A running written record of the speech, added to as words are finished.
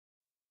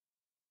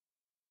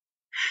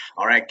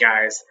Alright,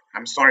 guys,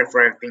 I'm sorry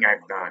for everything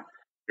I've done.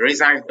 The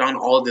reason I've done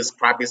all this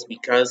crap is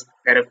because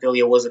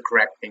pedophilia was the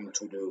correct thing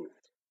to do.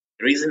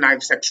 The reason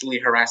I've sexually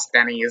harassed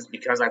Danny is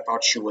because I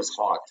thought she was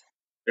hot.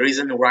 The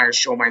reason why I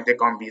show my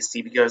dick on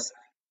BC because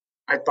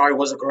I thought it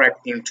was the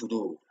correct thing to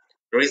do.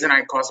 The reason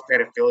I caused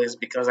pedophilia is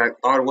because I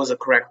thought it was the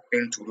correct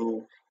thing to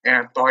do and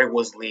I thought it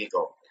was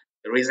legal.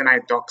 The reason I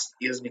doxed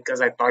is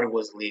because I thought it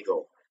was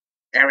legal.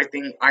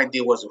 Everything I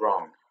did was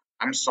wrong.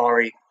 I'm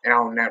sorry and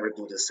I'll never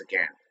do this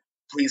again.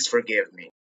 Please forgive me.